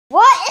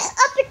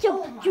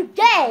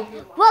Hey,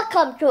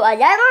 welcome to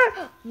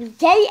another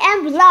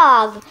JM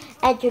vlog.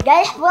 And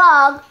today's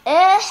vlog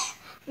is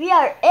we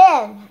are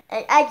in,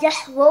 and I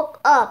just woke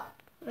up.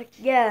 Right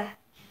there.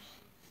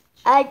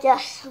 I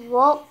just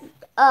woke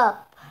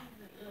up.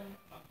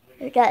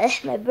 That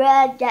is my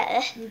bed. That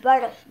is my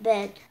brother's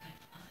bed.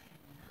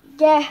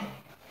 There.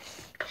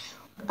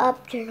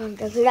 Up, turn on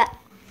the light.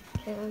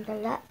 Turn on the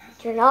light.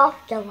 Turn off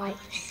the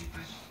lights.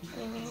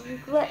 And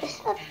what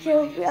is up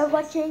to? We are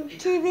watching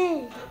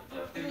TV.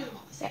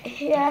 Right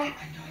here.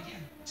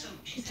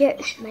 There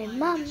is my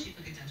mom.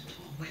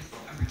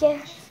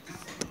 There.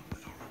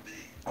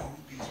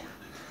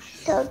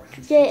 So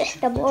today is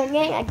the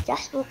morning. I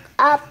just woke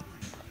up.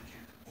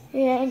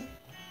 And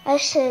I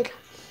said,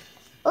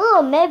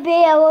 oh, maybe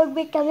I will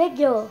make a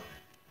video.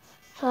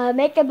 So I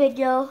make a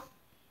video.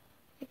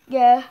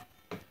 Yeah.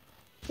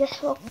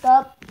 Just woke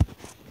up.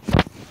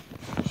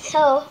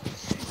 So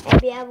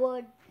maybe I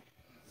would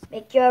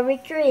make your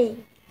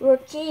routine.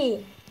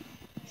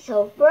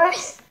 So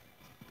first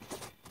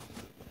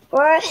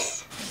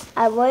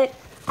I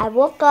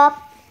woke up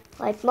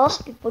like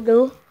most people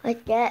do,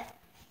 like that,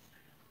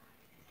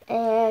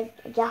 and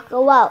I just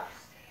go out.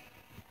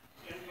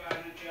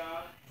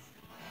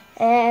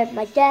 And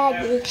my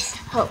dad leaves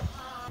home.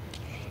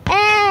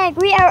 And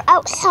we are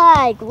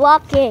outside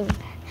walking.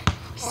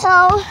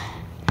 So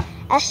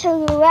I show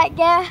you right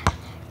there,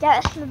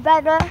 that's my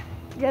brother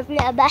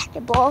dribbling a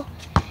basketball.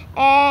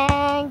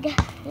 And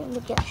let me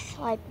just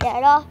wipe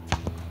that off.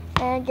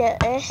 And there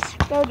is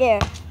still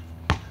there.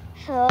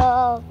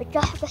 So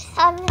because of the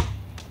sun,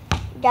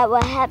 that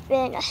will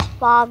happen is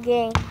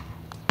fogging.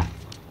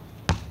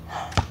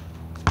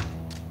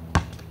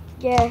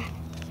 There,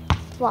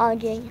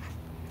 fogging.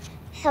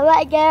 So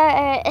right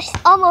there, it's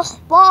almost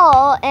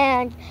fall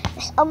and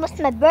it's almost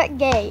my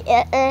birthday.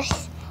 It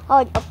is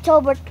on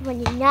October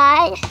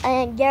 29th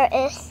and there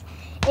is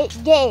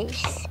 8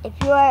 days. If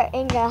you are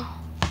in the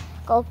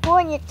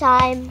California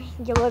time,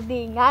 there will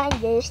be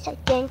 9 days, I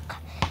think.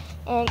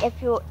 And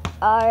if you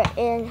are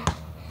in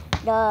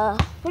the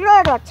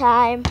Florida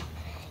time,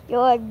 you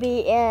would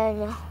be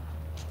in,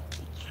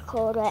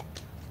 it'll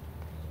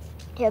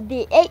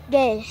be 8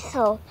 days.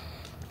 So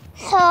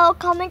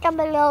comment down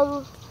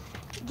below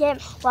Game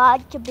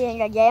Squad to be in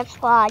the Game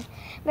Squad.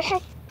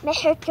 Make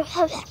sure to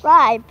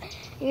subscribe,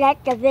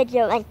 like the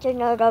video, and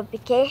turn on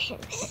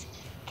notifications.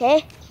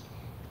 Okay?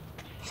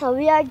 So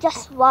we are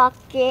just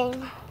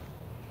walking,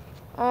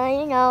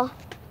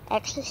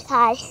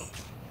 exercise.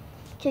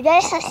 Today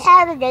is a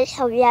Saturday,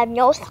 so we have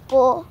no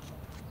school.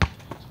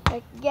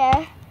 Right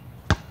there.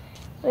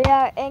 We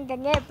are in the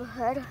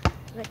neighborhood.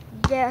 Right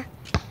there.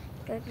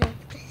 Don't know if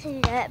you can see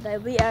that,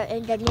 but we are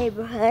in the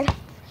neighborhood.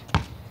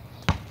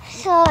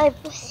 So if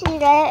you see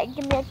that,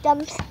 give me a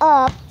thumbs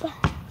up.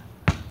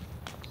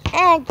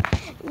 And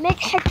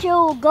make sure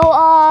to go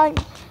on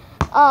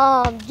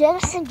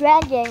Jameson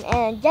Grandin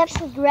and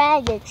Jameson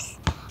Grandin's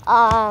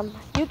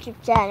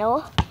YouTube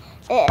channel.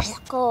 It's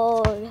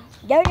called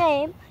their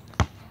name.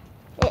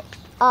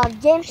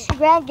 James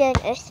Grandin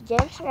is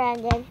James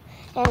Grandin,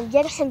 and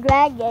Jameson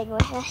Grandin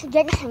is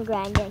Jameson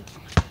Grandin.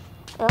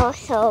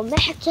 Also, make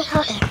sure to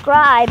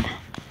subscribe,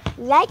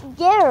 like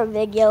their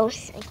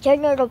videos, and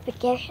turn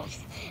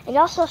notifications. And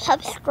also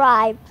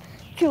subscribe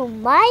to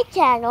my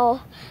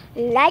channel,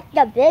 like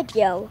the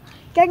video,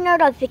 turn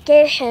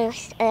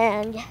notifications,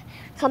 and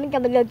comment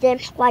down below Game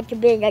Squad to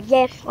be in the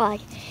Game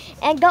Squad.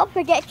 And don't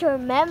forget to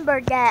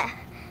remember that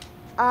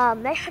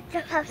make sure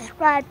to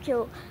subscribe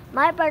to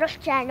my brother's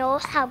channel,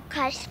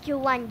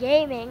 Subcast21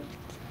 Gaming,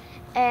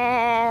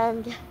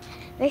 and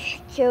make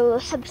sure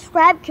to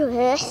subscribe to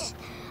his,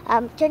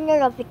 turn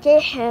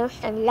notifications,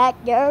 and like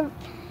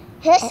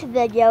his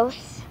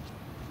videos.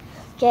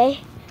 Okay,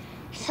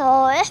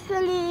 so it's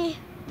really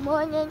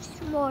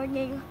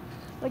morning.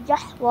 We're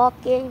just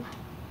walking.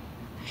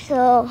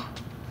 So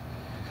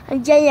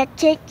I'm gonna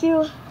take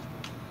you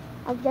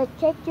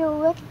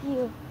with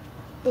you.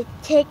 To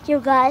take you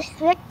guys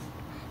with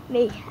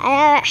me. I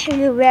am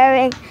actually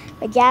wearing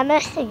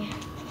pajamas and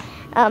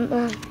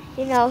pajamas and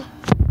wearing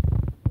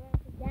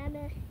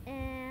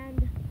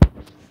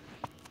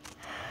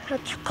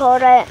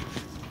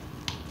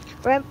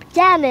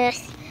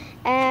pajamas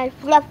and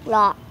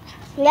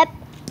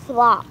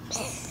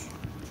flip-flops.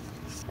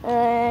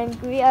 And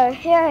we are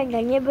here in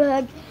the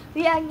neighborhood.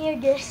 We are near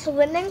the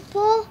swimming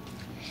pool,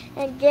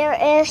 and there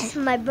is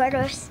my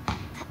brother's,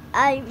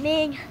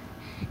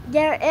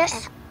 there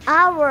is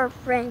our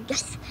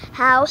friend's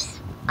house.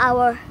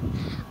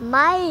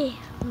 My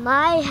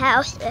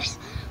house is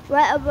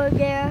right over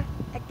there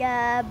at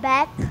the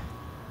back.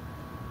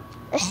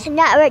 It's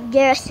not right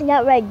there.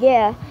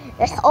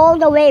 It's all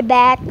the way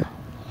back,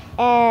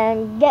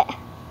 and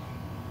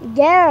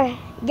their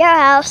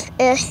house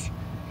is,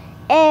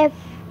 we're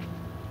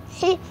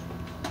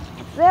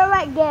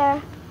right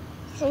there.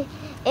 See,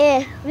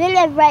 we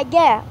live right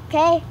there,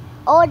 okay?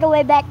 All the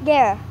way back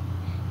there.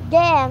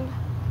 Then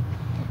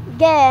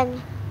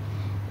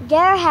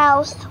their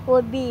house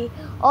would be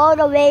all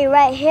the way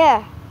right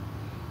here.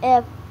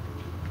 If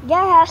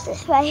their house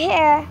is right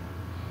here,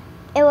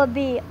 it will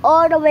be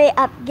all the way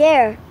up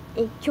there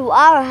into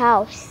our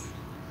house.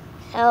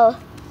 So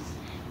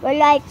we're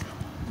like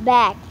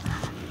back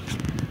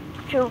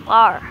too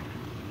far.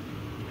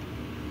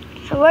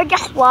 So we're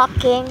just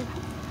walking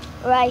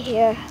right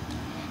here.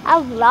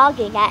 I'm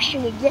vlogging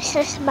actually. This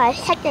is my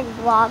second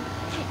vlog.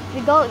 If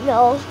you don't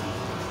know,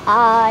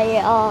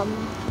 I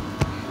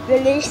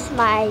released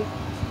my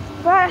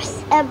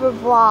first ever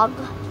vlog.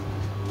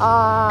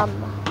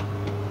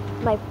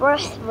 My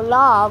first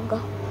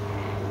vlog.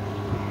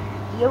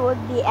 You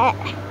would be at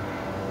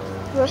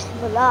first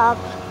vlog.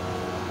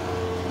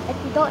 If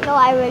you don't know,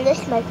 I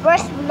released my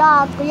first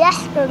vlog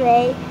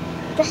yesterday.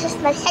 This is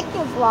my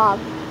second vlog.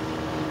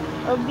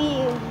 It'll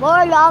be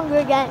more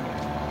longer than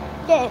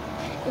this.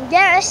 And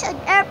there is an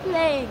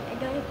airplane. I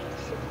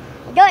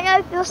don't know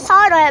if you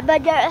saw that,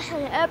 but there is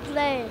an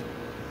airplane.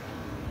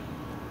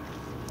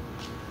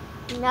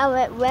 Now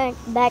it went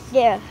back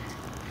there.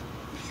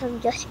 So I'm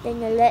just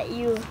gonna let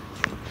you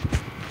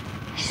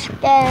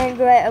stand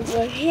right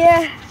over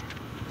here.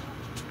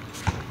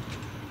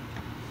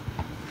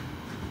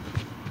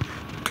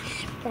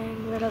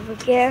 Stand right over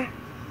there.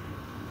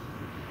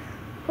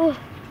 Whew.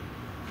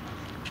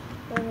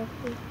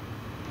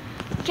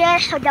 Okay,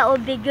 so that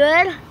would be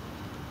good.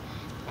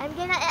 I'm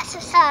gonna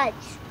exercise.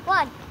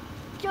 1,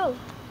 2,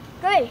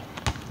 3,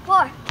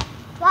 4,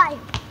 5,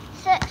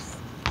 6,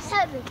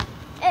 7,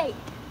 8,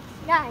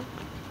 9,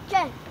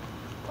 10.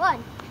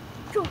 1,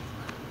 2,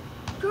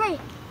 3,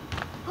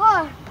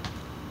 4,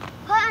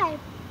 5,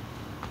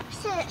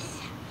 6,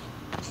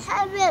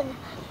 7,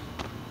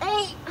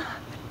 8,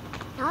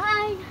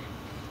 9,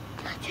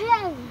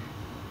 10.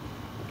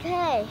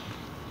 Okay.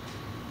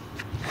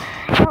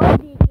 That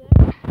would be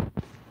good.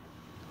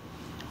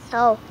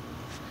 So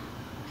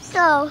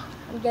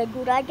I'm gonna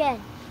do that again.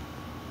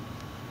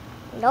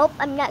 Nope,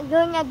 I'm not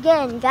doing it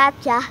again.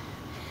 Gotcha.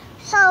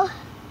 So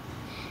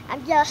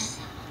I'm just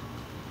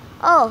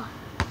so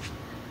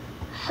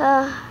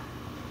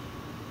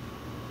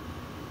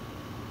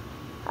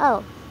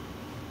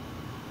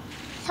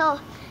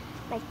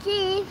my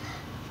teeth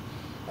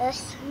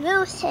is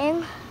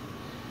losing.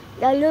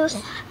 They lose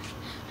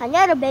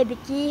another baby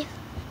teeth.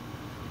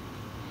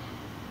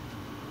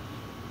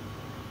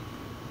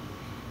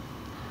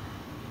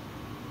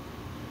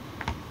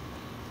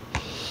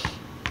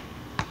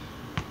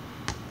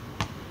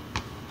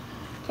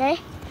 Okay.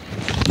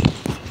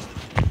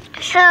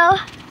 So,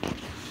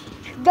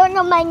 don't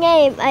know my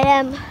name. I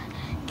am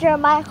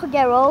Jeremiah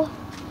Cordero,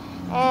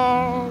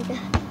 and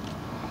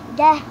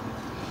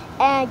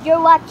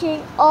you're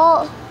watching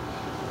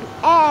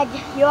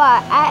you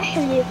are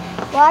actually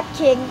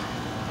watching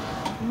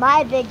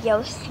my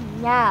videos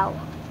now.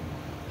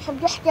 So I'm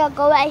just gonna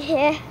go right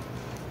here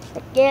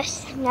with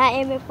this, not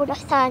aiming for the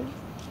sun.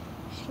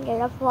 Just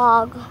get a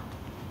vlog.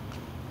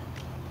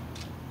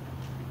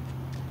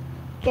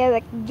 Okay,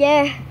 right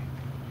there.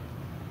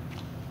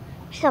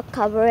 So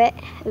cover it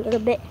a little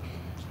bit.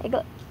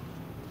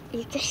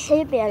 You can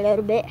see me a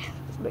little bit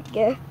right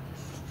there.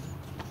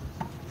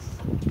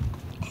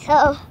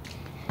 So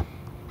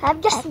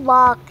I'm just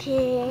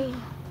walking,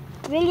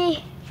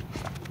 really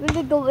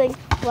doing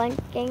fun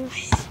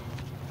things.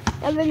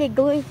 Not really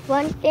doing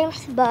fun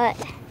things, but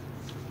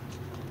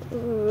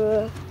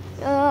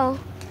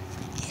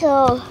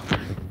so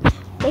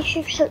make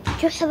sure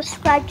to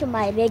subscribe to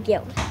my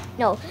videos.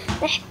 No,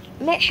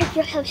 make sure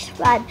to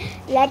subscribe,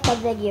 like the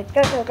video,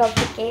 turn on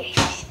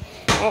notifications,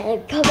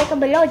 and comment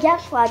below Jam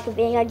Squad to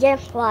be in a Jam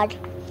Squad.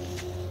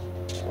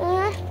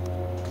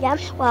 Jam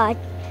Squad.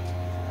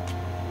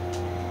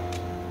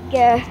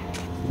 Yeah.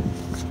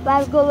 If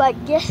I go like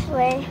this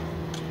way,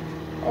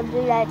 it'll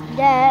be like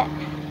that.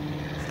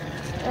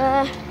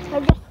 I'm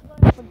just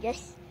going for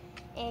this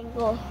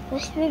angle.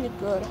 It's really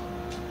good.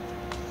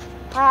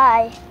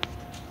 Hi.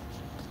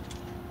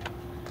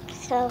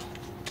 So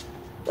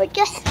we're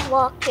just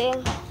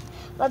walking.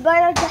 My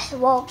brother just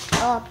woke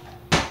up.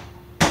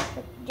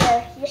 Right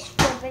there. He's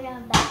playing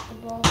a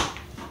basketball.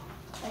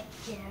 Right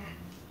there.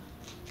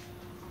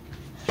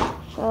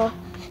 So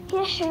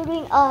he's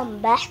shooting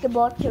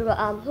basketball to the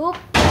hoop.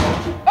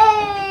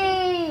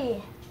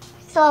 Hey!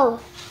 So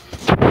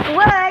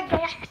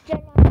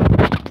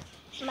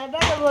my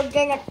brother was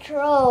gonna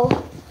throw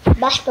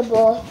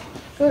basketball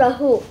to the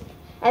hoop.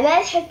 And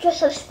make sure to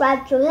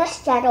subscribe to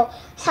his channel,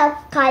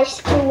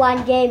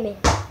 Southkais21 Gaming.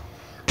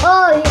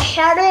 Oh, he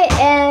shot it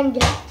and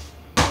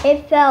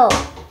it fell.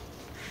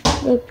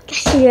 You can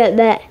see it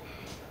that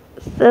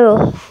it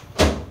fell.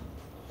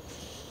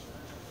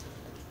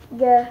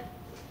 Yeah.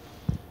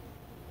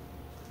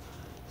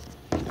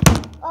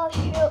 Oh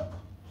shoot.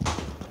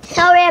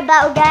 Sorry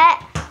about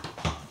that.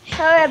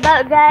 Sorry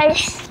about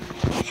guys.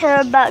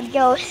 Sorry about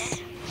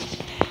those.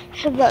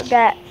 Sorry about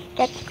that.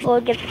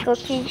 Technical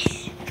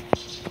difficulties.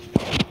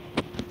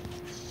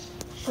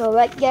 So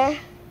right there.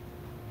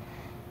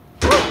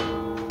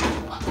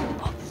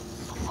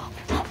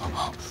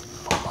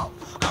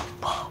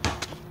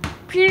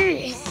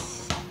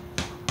 Please.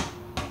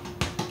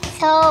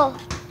 So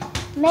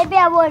maybe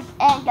I would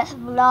end this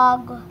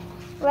vlog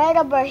right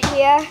over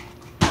here.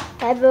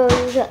 I will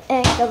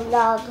end the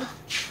vlog.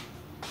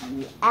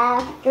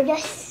 after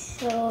this.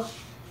 So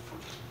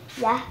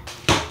yeah.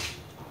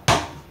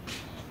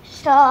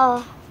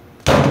 So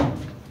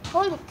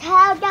holy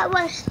cow, that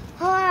was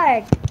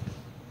hard.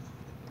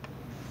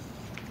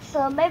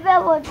 So maybe I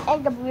will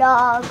end the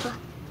vlog.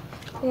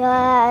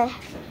 Yeah.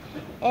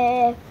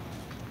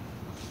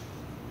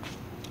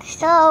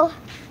 So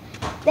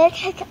make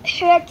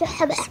sure to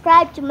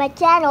subscribe to my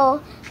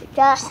channel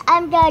because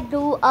I'm gonna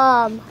do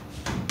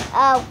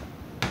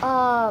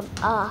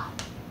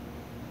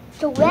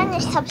to win a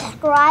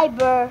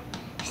subscriber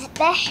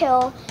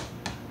special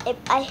if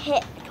I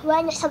hit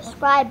 20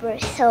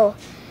 subscribers. So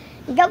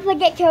don't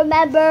forget to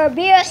remember,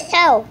 be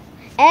yourself,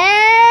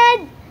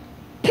 and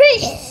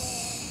peace.